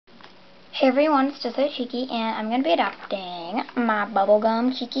Hey everyone, it's JustSoCheeki, and I'm going to be adopting my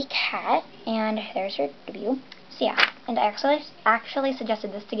Bubblegum cheeky cat, and there's her debut. So yeah, and I actually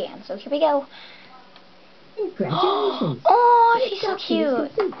suggested this to Ganz, so here we go. Congratulations! Oh, she's so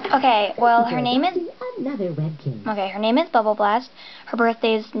cute. Okay, well, her name is Bubble Blast. Her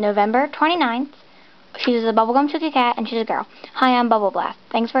birthday is November 29th. She's a Bubblegum cheeky cat, and she's a girl. Hi, I'm Bubble Blast.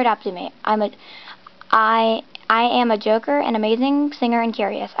 Thanks for adopting me. I am a joker, an amazing singer, and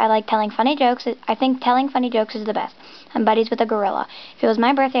curious. I like telling funny jokes. I think telling funny jokes is the best. I'm buddies with a gorilla. If it was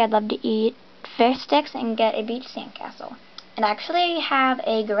my birthday, I'd love to eat fish sticks and get a beach sandcastle. And I actually have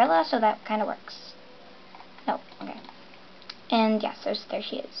a gorilla, so that kind of works. No, okay. And yes, there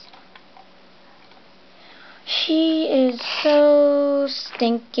she is. She is so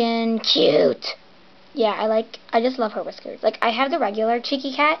stinking cute. Yeah, I just love her whiskers. Like, I have the regular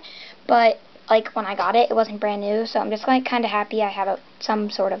cheeky cat, but like when I got it, it wasn't brand new, so I'm just like kind of happy I have some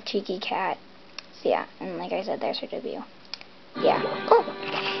sort of cheeky cat. So yeah, and like I said, there's her debut. Yeah. Oh,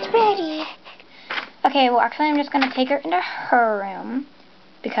 it's ready. Okay, well actually I'm just gonna take her into her room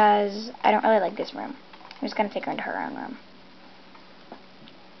because I don't really like this room. I'm just gonna take her into her own room.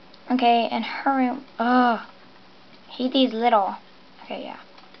 Okay, in her room. Ugh, hate these little. Okay, yeah.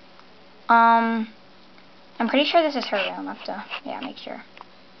 I'm pretty sure this is her room. I have to, make sure.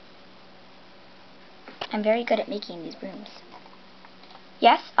 I'm very good at making these rooms.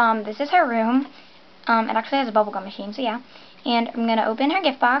 Yes, this is her room. It actually has a bubblegum machine, so yeah. And I'm gonna open her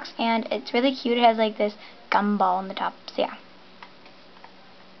gift box, and it's really cute. It has like this gumball on the top, so yeah.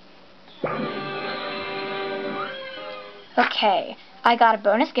 Okay, I got a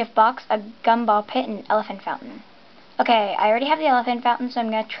bonus gift box, a gumball pit, and an elephant fountain. Okay, I already have the elephant fountain, so I'm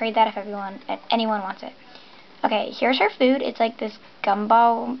gonna trade that if anyone wants it. Okay, here's her food. It's like this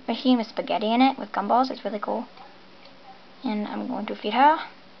gumball machine with spaghetti in it, with gumballs. It's really cool. And I'm going to feed her.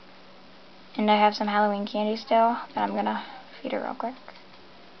 And I have some Halloween candy still, but I'm gonna feed her real quick.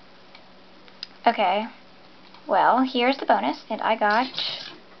 Okay, well, here's the bonus, and I got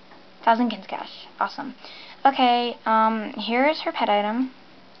 1,000 Ganz cash. Awesome. Okay, here's her pet item.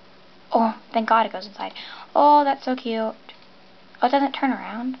 Oh, thank God it goes inside. Oh, that's so cute. Oh, it doesn't turn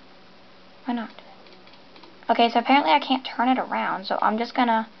around. Why not? Okay, so apparently I can't turn it around, so I'm just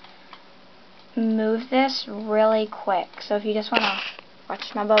gonna move this really quick. So if you just wanna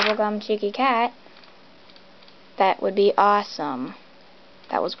watch my bubblegum cheeky cat, that would be awesome.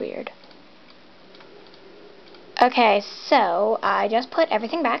 That was weird. Okay, so I just put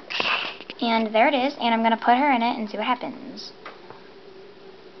everything back, and there it is, and I'm gonna put her in it and see what happens.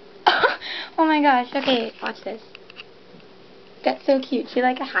 Oh my gosh, okay, watch this. That's so cute. She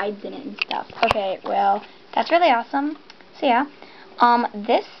like hides in it and stuff. Okay, well, that's really awesome. So yeah,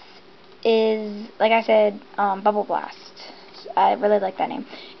 this is, like I said, Bubble Blast. I really like that name.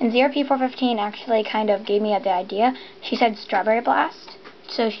 And ZRP415 actually kind of gave me the idea. She said Strawberry Blast,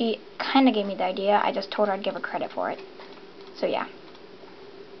 so she kind of gave me the idea. I just told her I'd give her credit for it. So yeah.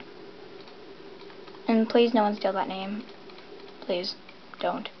 And please no one steal that name. Please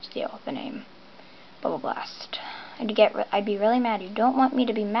don't steal the name Bubble Blast. I'd be really mad. You don't want me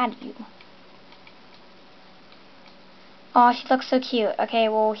to be mad at you. Oh, she looks so cute. Okay,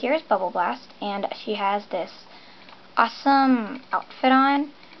 well, here's Bubble Blast, and she has this awesome outfit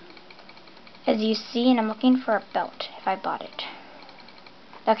on, as you see, and I'm looking for a belt, if I bought it.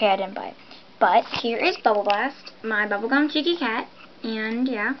 Okay, I didn't buy it. But here is Bubble Blast, my bubblegum cheeky cat, and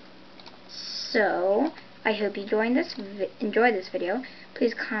yeah. So, I hope you enjoy this video.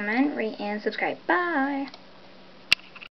 Please comment, rate, and subscribe. Bye!